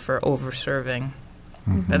out for over-serving.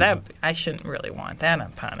 Mm-hmm. But that I shouldn't really want that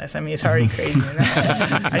upon us. It's already crazy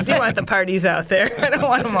enough. I do want the parties out there. I don't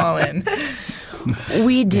want them all in.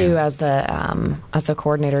 We do, as the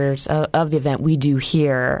coordinators of the event, we do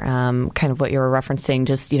hear kind of what you were referencing,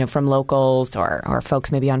 just from locals or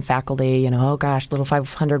folks maybe on faculty. Oh gosh, Little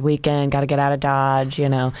 500 weekend, got to get out of Dodge,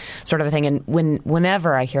 sort of a thing. And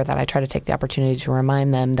whenever I hear that, I try to take the opportunity to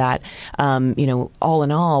remind them that all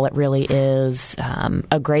in all, it really is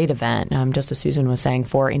a great event. Just as Susan was saying,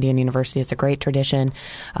 for Indiana University, it's a great tradition.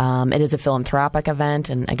 It is a philanthropic event,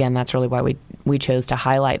 and again, that's really why we chose to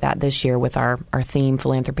highlight that this year with our theme,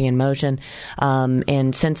 Philanthropy in Motion.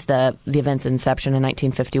 And since the event's inception in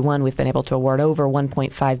 1951, we've been able to award over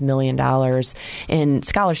 $1.5 million in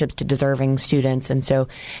scholarships to deserving students. And so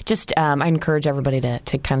just I encourage everybody to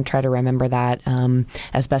kind of try to remember that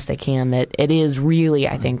as best they can, that it is really,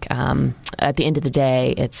 I think, at the end of the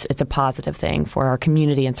day, it's a positive thing for our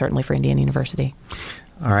community and certainly for Indiana University.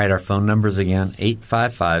 All right, our phone numbers again,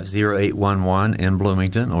 855-0811 in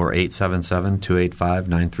Bloomington or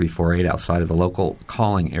 877-285-9348 outside of the local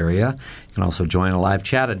calling area. You can also join a live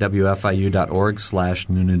chat at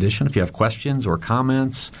wfiu.org/noon edition. If you have questions or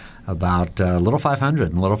comments about Little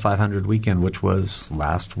 500 and Little 500 weekend, which was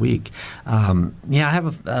last week. I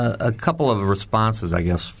have a couple of responses, I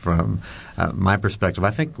guess, from my perspective.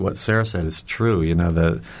 I think what Sarah said is true. You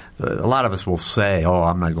know, a lot of us will say, "Oh,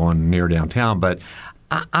 I'm not going near downtown," but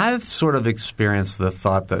I've sort of experienced the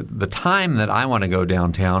thought that the time that I want to go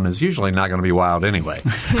downtown is usually not going to be wild anyway.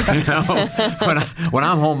 You know, when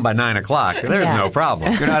I'm home by 9 o'clock, there's no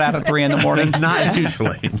problem. You're not out at 3 in the morning? Not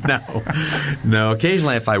usually, no.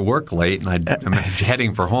 Occasionally, if I work late and I'm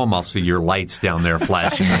heading for home, I'll see your lights down there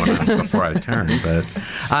flashing before I turn. But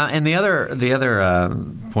and the other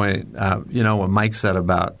point, what Mike said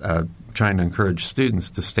about trying to encourage students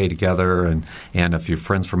to stay together and if your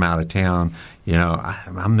friends from out of town,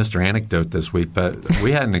 I'm Mr. Anecdote this week, but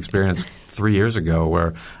we had an experience 3 years ago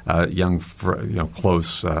where a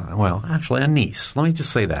niece, let me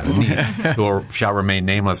just say that, a niece who shall remain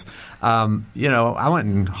nameless, I went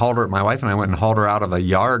and hauled her, my wife and I went and hauled her out of a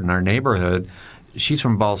yard in our neighborhood. She's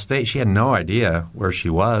from Ball State. She had no idea where she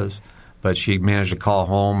was, but she managed to call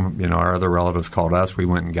home. Our other relatives called us. We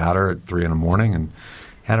went and got her at 3 in the morning and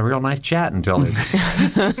had a real nice chat until they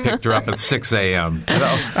picked her up at 6 a.m.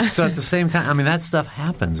 So it's the same kind. I mean, that stuff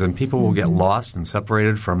happens, and people will get lost and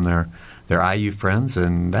separated from their IU friends,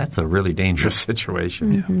 and that's a really dangerous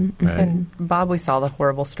situation. Mm-hmm. Right? And Bob, we saw the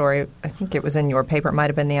horrible story. I think it was in your paper. It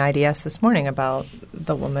might have been the IDS this morning about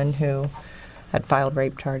the woman who had filed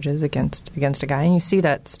rape charges against a guy, and you see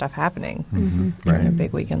that stuff happening during a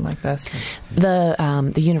big weekend like this. The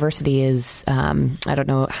university is I don't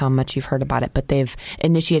know how much you've heard about it, but they've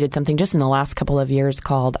initiated something just in the last couple of years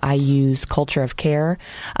called IU's Culture of Care,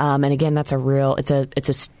 and again, that's it's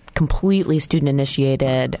a completely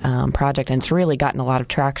student-initiated project, and it's really gotten a lot of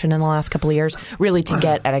traction in the last couple of years, really to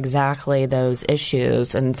get at exactly those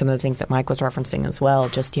issues and some of the things that Mike was referencing as well.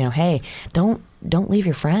 Just, hey, don't leave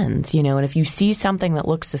your friends, and if you see something that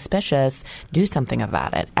looks suspicious, do something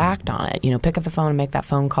about it. Act on it. Pick up the phone and make that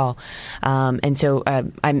phone call. And so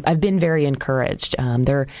I've been very encouraged.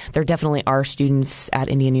 There definitely are students at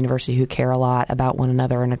Indiana University who care a lot about one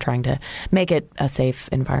another and are trying to make it a safe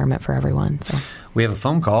environment for everyone. So we have a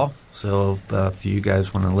phone call. So if you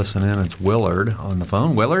guys want to listen in, it's Willard on the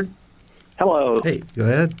phone. Willard? Hello. Hey, go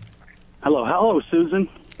ahead. Hello, Susan.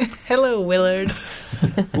 Hello, Willard.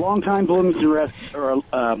 Longtime Bloomington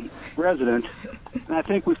resident, and I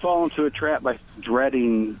think we fall into a trap by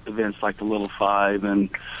dreading events like the Little Five and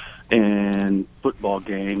football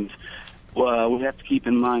games. Well, we have to keep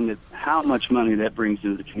in mind that how much money that brings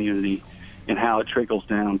into the community and how it trickles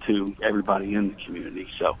down to everybody in the community.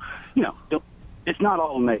 So, it's not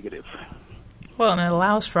all negative. Well, and it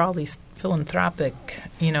allows for all these philanthropic,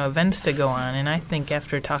 events to go on. And I think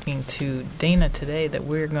after talking to Dana today that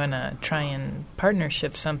we're going to try and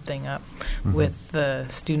partnership something up with the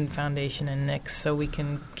Student Foundation and Nix so we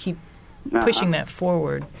can keep pushing that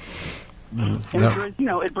forward. And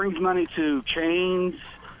it brings money to chains,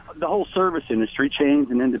 the whole service industry, chains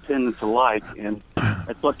and independents alike, and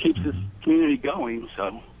that's what keeps this community going.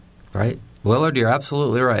 So, right. Willard, you're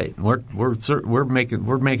absolutely right. We're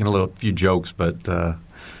making a few jokes, but I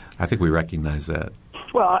think we recognize that.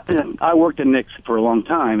 Well, I worked at Nix for a long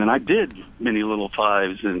time, and I did many Little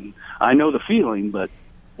Fives, and I know the feeling. But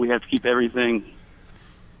we have to keep everything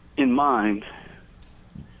in mind.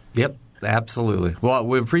 Yep, absolutely. Well,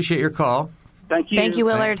 we appreciate your call. Thank you. Thank you,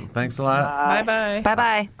 Willard. Thanks a lot. Bye-bye.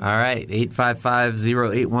 Bye-bye. All right,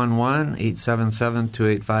 855-0811,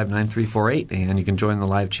 877-285-9348, and you can join the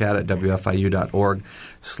live chat at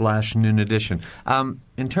wfiu.org/noon edition.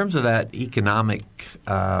 In terms of that economic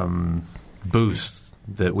boost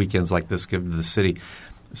that weekends like this give to the city,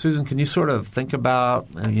 Susan, can you sort of think about,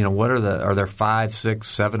 what are there 5, 6,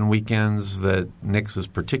 7 weekends that Nix is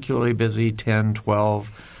particularly busy, 10, 12,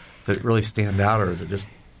 that really stand out, or is it just...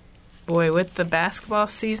 Boy, with the basketball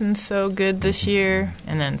season so good this year,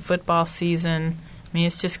 and then football season,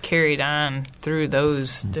 it's just carried on through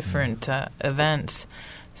those different events.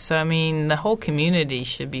 So, the whole community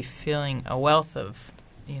should be feeling a wealth of,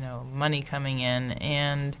 money coming in,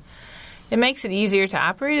 and it makes it easier to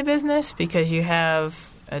operate a business because you have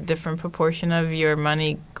a different proportion of your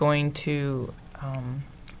money going to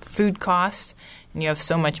food costs, and you have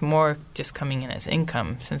so much more just coming in as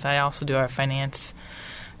income. Since I also do our finance,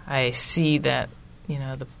 I see that,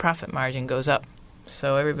 the profit margin goes up.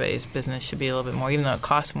 So everybody's business should be a little bit more. Even though it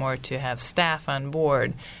costs more to have staff on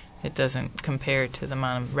board, it doesn't compare to the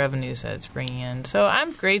amount of revenues that it's bringing in. So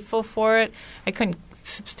I'm grateful for it. I couldn't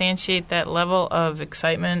substantiate that level of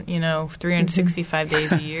excitement, 365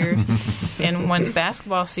 days a year. And once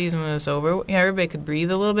basketball season was over, everybody could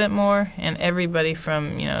breathe a little bit more. And everybody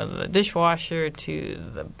from, the dishwasher to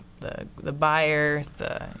the the buyer,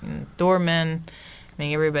 the doorman. I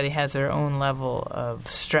mean, everybody has their own level of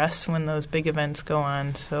stress when those big events go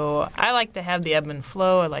on. So I like to have the ebb and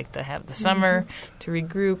flow. I like to have the summer to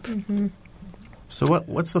regroup. Mm-hmm. So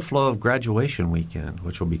what's the flow of graduation weekend,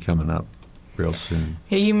 which will be coming up real soon?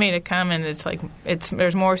 Yeah, you made a comment. It's like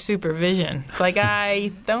there's more supervision. It's like,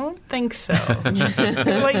 I don't think so.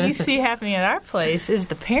 What you see happening at our place is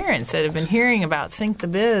the parents that have been hearing about Sync the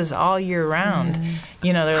Biz all year round.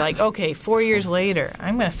 They're like, okay, 4 years later,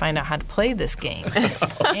 I'm going to find out how to play this game.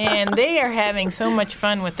 And they are having so much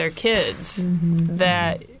fun with their kids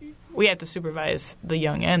that we have to supervise the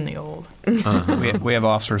young and the old. We have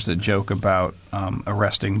officers that joke about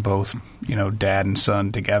arresting both, dad and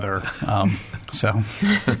son together.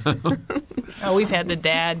 We've had the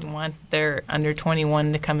dad want their under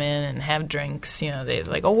 21 to come in and have drinks. They're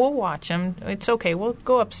like, oh, we'll watch them. It's okay. We'll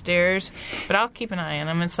go upstairs, but I'll keep an eye on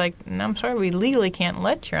them. It's like, no, I'm sorry, we legally can't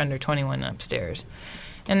let your under 21 upstairs.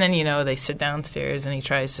 And then, they sit downstairs and he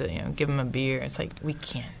tries to, give them a beer. It's like, we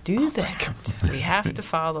can't do that. We have to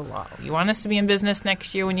follow the law. You want us to be in business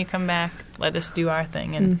next year when you come back? Let us do our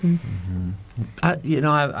thing. And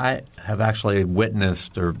I have actually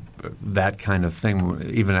witnessed that kind of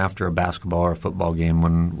thing even after a basketball or a football game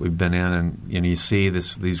when we've been in and you see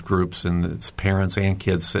these groups and it's parents and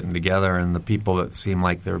kids sitting together and the people that seem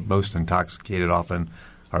like they're most intoxicated often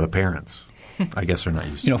are the parents. I guess they're not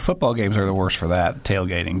used to it. Football games are the worst for that,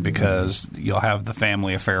 tailgating, because you'll have the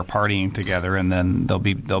family affair partying together and then they'll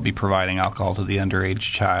be providing alcohol to the underage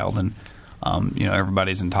child and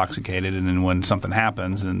everybody's intoxicated and then when something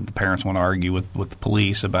happens and the parents want to argue with the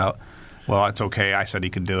police about, well, it's okay, I said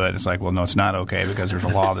he could do it. It's like, well, no, it's not okay because there's a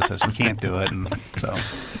law that says he can't do it. And so,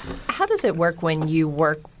 how does it work when you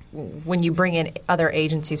bring in other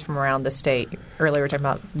agencies from around the state? Earlier we were talking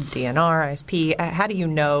about DNR, ISP. How do you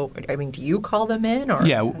know? I mean, do you call them in? Or?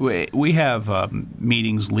 Yeah, we have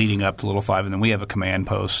meetings leading up to Little Five, and then we have a command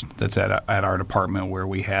post that's at our department where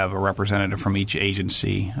we have a representative from each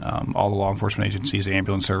agency, all the law enforcement agencies,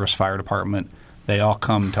 ambulance service, fire department. They all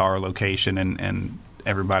come to our location, and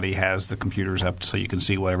everybody has the computers up so you can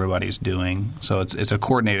see what everybody's doing. So it's a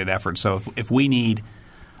coordinated effort. So if we need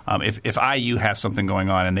if IU has something going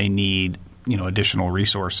on and they need additional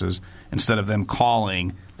resources, instead of them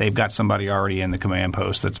calling, they've got somebody already in the command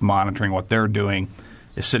post that's monitoring what they're doing,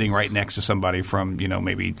 is sitting right next to somebody from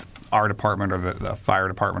maybe our department or the fire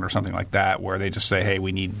department or something like that, where they just say, hey,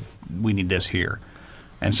 we need this here.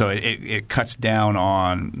 And so it cuts down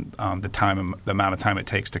on the amount of time it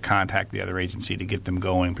takes to contact the other agency to get them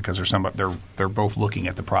going because they're both looking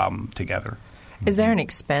at the problem together. Is there an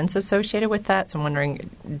expense associated with that? So I'm wondering,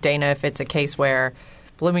 Dana, if it's a case where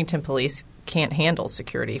Bloomington police can't handle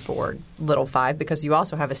security for Little Five because you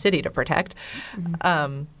also have a city to protect.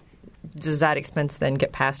 Does that expense then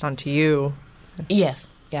get passed on to you? Yes.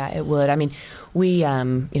 Yeah, it would. I mean, we,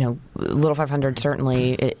 Little 500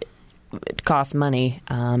 certainly it costs money,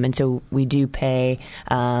 and so we do pay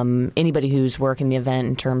anybody who's working the event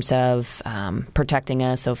in terms of protecting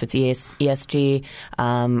us. So if it's ESG,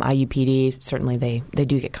 IUPD, certainly they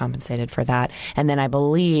do get compensated for that. And then I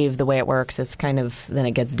believe the way it works is then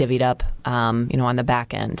it gets divvied up, on the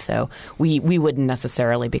back end. So we wouldn't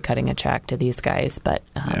necessarily be cutting a check to these guys, but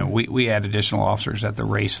we add additional officers at the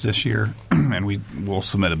race this year, and we'll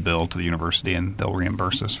submit a bill to the university, and they'll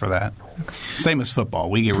reimburse us for that. Okay. Same as football,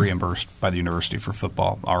 we get reimbursed by the university for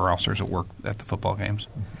football, our officers that work at the football games.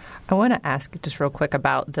 I want to ask just real quick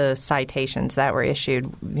about the citations that were issued.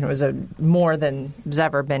 It was more than has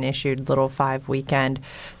ever been issued Little Five weekend.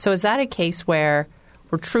 So is that a case where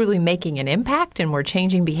we're truly making an impact and we're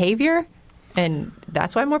changing behavior, and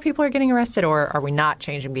that's why more people are getting arrested, or are we not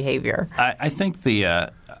changing behavior? I think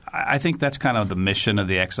I think that's kind of the mission of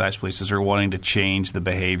the excise police, is they're wanting to change the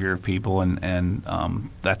behavior of people, and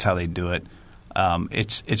that's how they do it.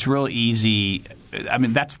 It's real easy. I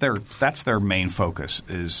mean, that's their main focus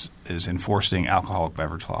is enforcing alcoholic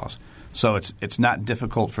beverage laws. So it's not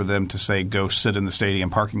difficult for them to say go sit in the stadium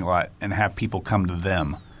parking lot and have people come to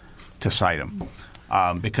them to cite them,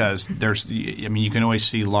 because you can always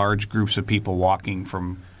see large groups of people walking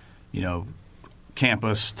from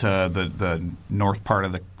campus to the north part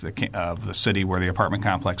of the city where the apartment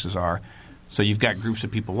complexes are. So you've got groups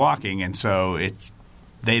of people walking, and so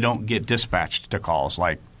they don't get dispatched to calls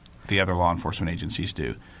like the other law enforcement agencies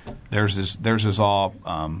do. Theirs is all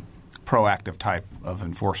proactive type of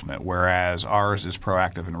enforcement, whereas ours is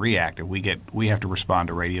proactive and reactive. We have to respond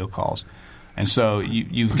to radio calls, and so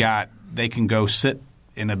they can go sit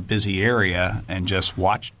in a busy area and just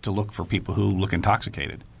watch to look for people who look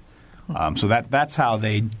intoxicated. So that's how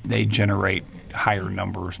they generate higher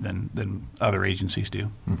numbers than other agencies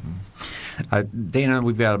do. Mm-hmm. Dana,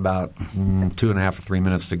 we've got about 2.5 or 3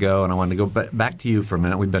 minutes to go, and I wanted to go back to you for a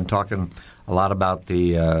minute. We've been talking a lot about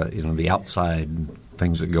the the outside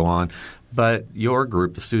things that go on. But your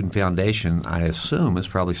group, the Student Foundation, I assume, is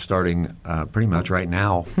probably starting pretty much right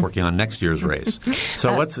now working on next year's race.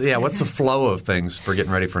 So what's the flow of things for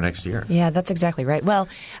getting ready for next year? Yeah, that's exactly right. Well,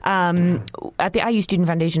 at the IU Student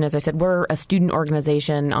Foundation, as I said, we're a student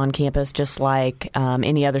organization on campus just like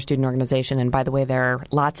any other student organization. And by the way, there are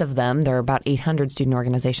lots of them. There are about 800 student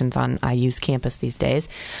organizations on IU's campus these days.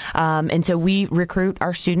 And so we recruit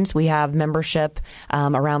our students. We have membership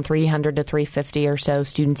around 300 to 350 or so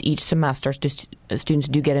students each semester. Students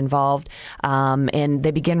do get involved, and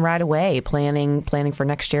they begin right away planning for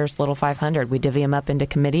next year's Little 500. We divvy them up into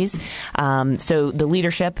committees. So the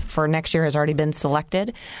leadership for next year has already been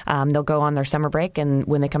selected. They'll go on their summer break, and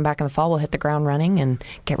when they come back in the fall, we'll hit the ground running and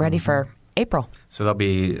get ready for April. So there'll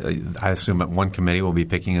be, I assume, one committee will be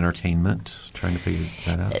picking entertainment, trying to figure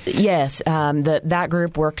that out? Yes. That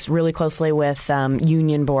group works really closely with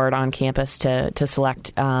Union Board on campus to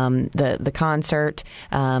select the concert.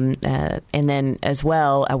 And then as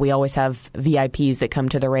well, we always have VIPs that come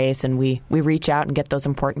to the race, and we reach out and get those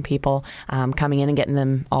important people coming in and getting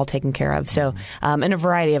them all taken care of. So, and a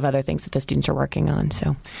variety of other things that the students are working on.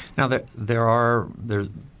 So now there's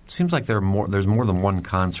seems like there's more than one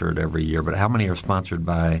concert every year, but how many are sponsored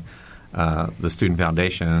by the Student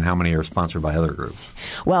Foundation, and how many are sponsored by other groups?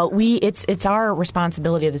 Well, it's our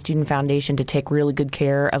responsibility of the Student Foundation to take really good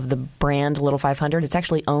care of the brand Little 500. It's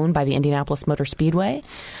actually owned by the Indianapolis Motor Speedway,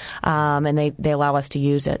 and they allow us to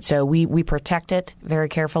use it. So we protect it very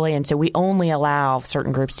carefully, and so we only allow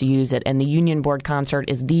certain groups to use it. And the Union Board concert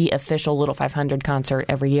is the official Little 500 concert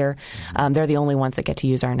every year. They're the only ones that get to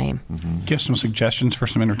use our name. Do you have some suggestions for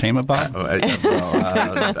some entertainment, Bob?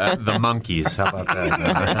 The Monkees. How about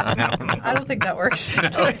that? I don't think that works.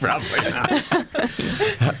 No, probably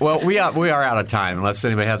not. Well, we are out of time. Unless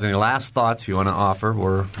anybody has any last thoughts you want to offer,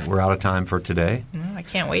 we're out of time for today. No, I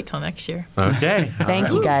can't wait till next year. Okay. Thank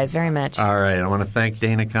you guys very much. All right. I want to thank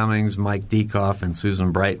Dana Cummings, Mike Dekoff, and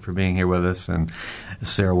Susan Bright for being here with us. And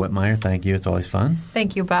Sarah Whitmire, thank you. It's always fun.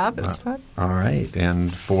 Thank you, Bob. It was fun. All right.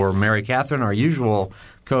 And for Mary Catherine, our usual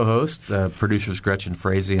co-host, producers Gretchen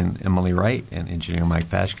Frazee and Emily Wright, and engineer Mike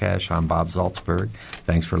Pashkash, I'm Bob Zaltzberg.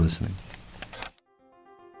 Thanks for listening.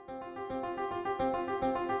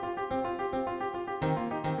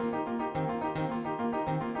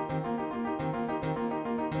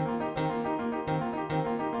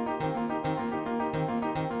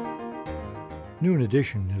 Noon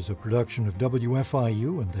Edition is a production of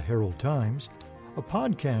WFIU and the Herald Times. A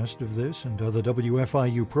podcast of this and other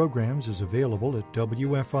WFIU programs is available at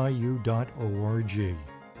wfiu.org.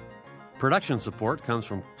 Production support comes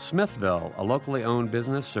from Smithville, a locally owned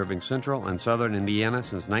business serving central and southern Indiana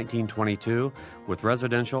since 1922 with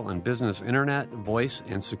residential and business internet, voice,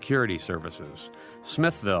 and security services.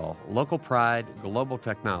 Smithville, local pride, global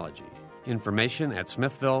technology. Information at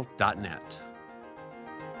smithville.net.